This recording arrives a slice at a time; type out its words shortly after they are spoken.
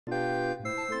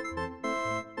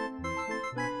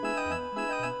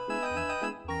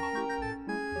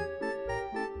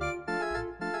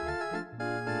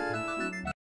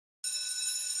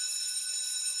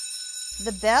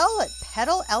The bell at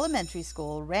Petal Elementary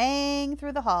School rang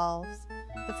through the halls.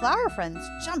 The flower friends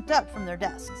jumped up from their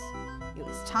desks. It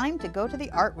was time to go to the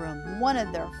art room, one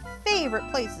of their favorite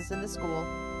places in the school.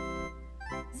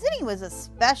 Zinni was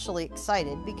especially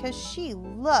excited because she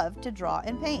loved to draw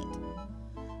and paint.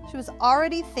 She was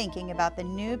already thinking about the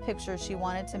new pictures she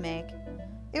wanted to make.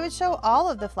 It would show all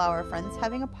of the flower friends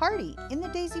having a party in the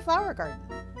daisy flower garden.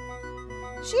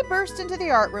 She burst into the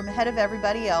art room ahead of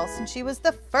everybody else, and she was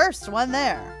the first one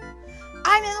there.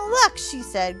 "I'm in luck," she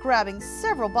said, grabbing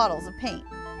several bottles of paint.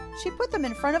 She put them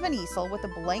in front of an easel with a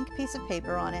blank piece of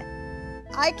paper on it.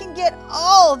 "I can get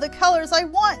all the colors I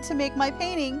want to make my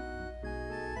painting."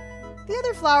 The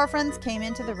other flower friends came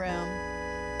into the room.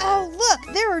 "Oh,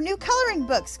 look, there are new coloring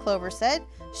books," Clover said.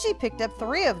 She picked up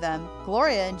 3 of them.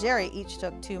 Gloria and Jerry each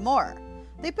took 2 more.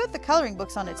 They put the coloring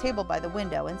books on a table by the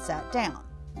window and sat down.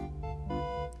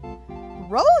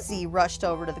 Rosie rushed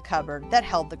over to the cupboard that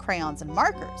held the crayons and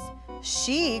markers.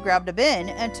 She grabbed a bin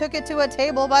and took it to a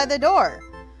table by the door.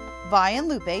 Vi and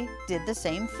Lupe did the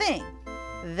same thing.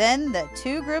 Then the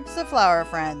 2 groups of flower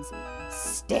friends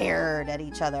stared at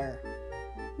each other.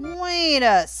 "Wait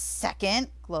a second,"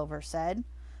 Clover said.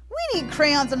 "We need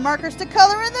crayons and markers to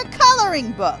color in the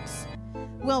coloring books."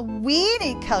 "Well, we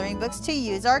need coloring books to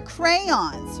use our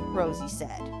crayons," Rosie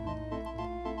said.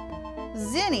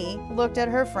 Zinni looked at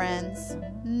her friends.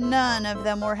 None of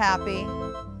them were happy.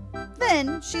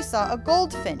 Then she saw a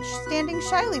goldfinch standing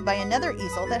shyly by another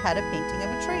easel that had a painting of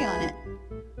a tree on it.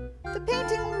 The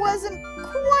painting wasn't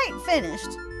quite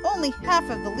finished. Only half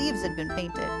of the leaves had been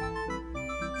painted.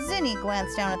 Zinni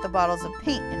glanced down at the bottles of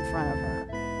paint in front of her.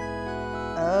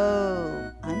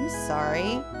 "Oh, I'm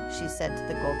sorry," she said to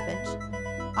the goldfinch.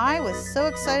 "I was so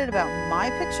excited about my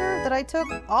picture that I took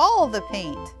all the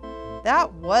paint.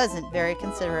 That wasn't very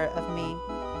considerate of me.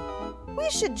 We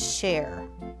should share.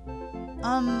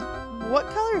 What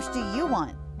colors do you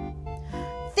want?"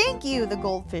 "Thank you," the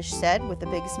goldfish said with a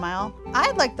big smile.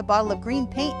 "I'd like the bottle of green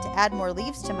paint to add more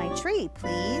leaves to my tree,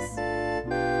 please."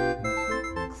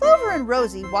 Clover and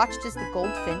Rosie watched as the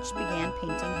goldfinch began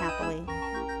painting happily.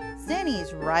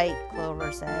 "Zinni's right,"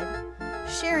 Clover said.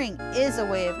 "Sharing is a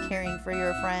way of caring for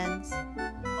your friends."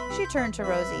 She turned to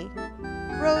Rosie.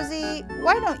 "Rosie,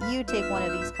 why don't you take one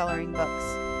of these coloring books?"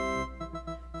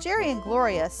 Jerry and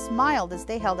Gloria smiled as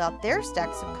they held out their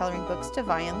stacks of coloring books to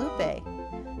Vi and Lupe.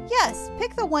 "Yes,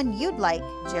 pick the one you'd like,"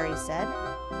 Jerry said.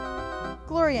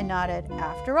 Gloria nodded.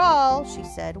 "After all," she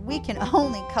said, "we can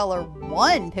only color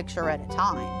one picture at a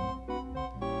time."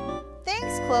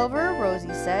 "Thanks, Clover,"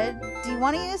 Rosie said. "Do you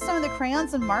want to use some of the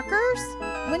crayons and markers?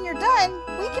 When you're done,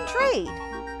 we can trade."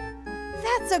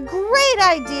 "That's a great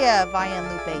idea," Vi and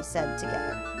Lupe said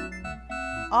together.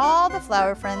 All the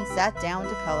flower friends sat down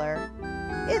to color.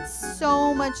 "It's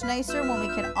so much nicer when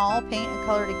we can all paint and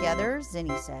color together,"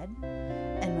 Zinni said.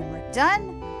 "And when we're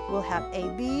done, we'll have a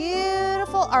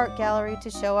beautiful art gallery to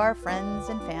show our friends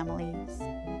and families."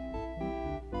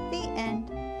 The end.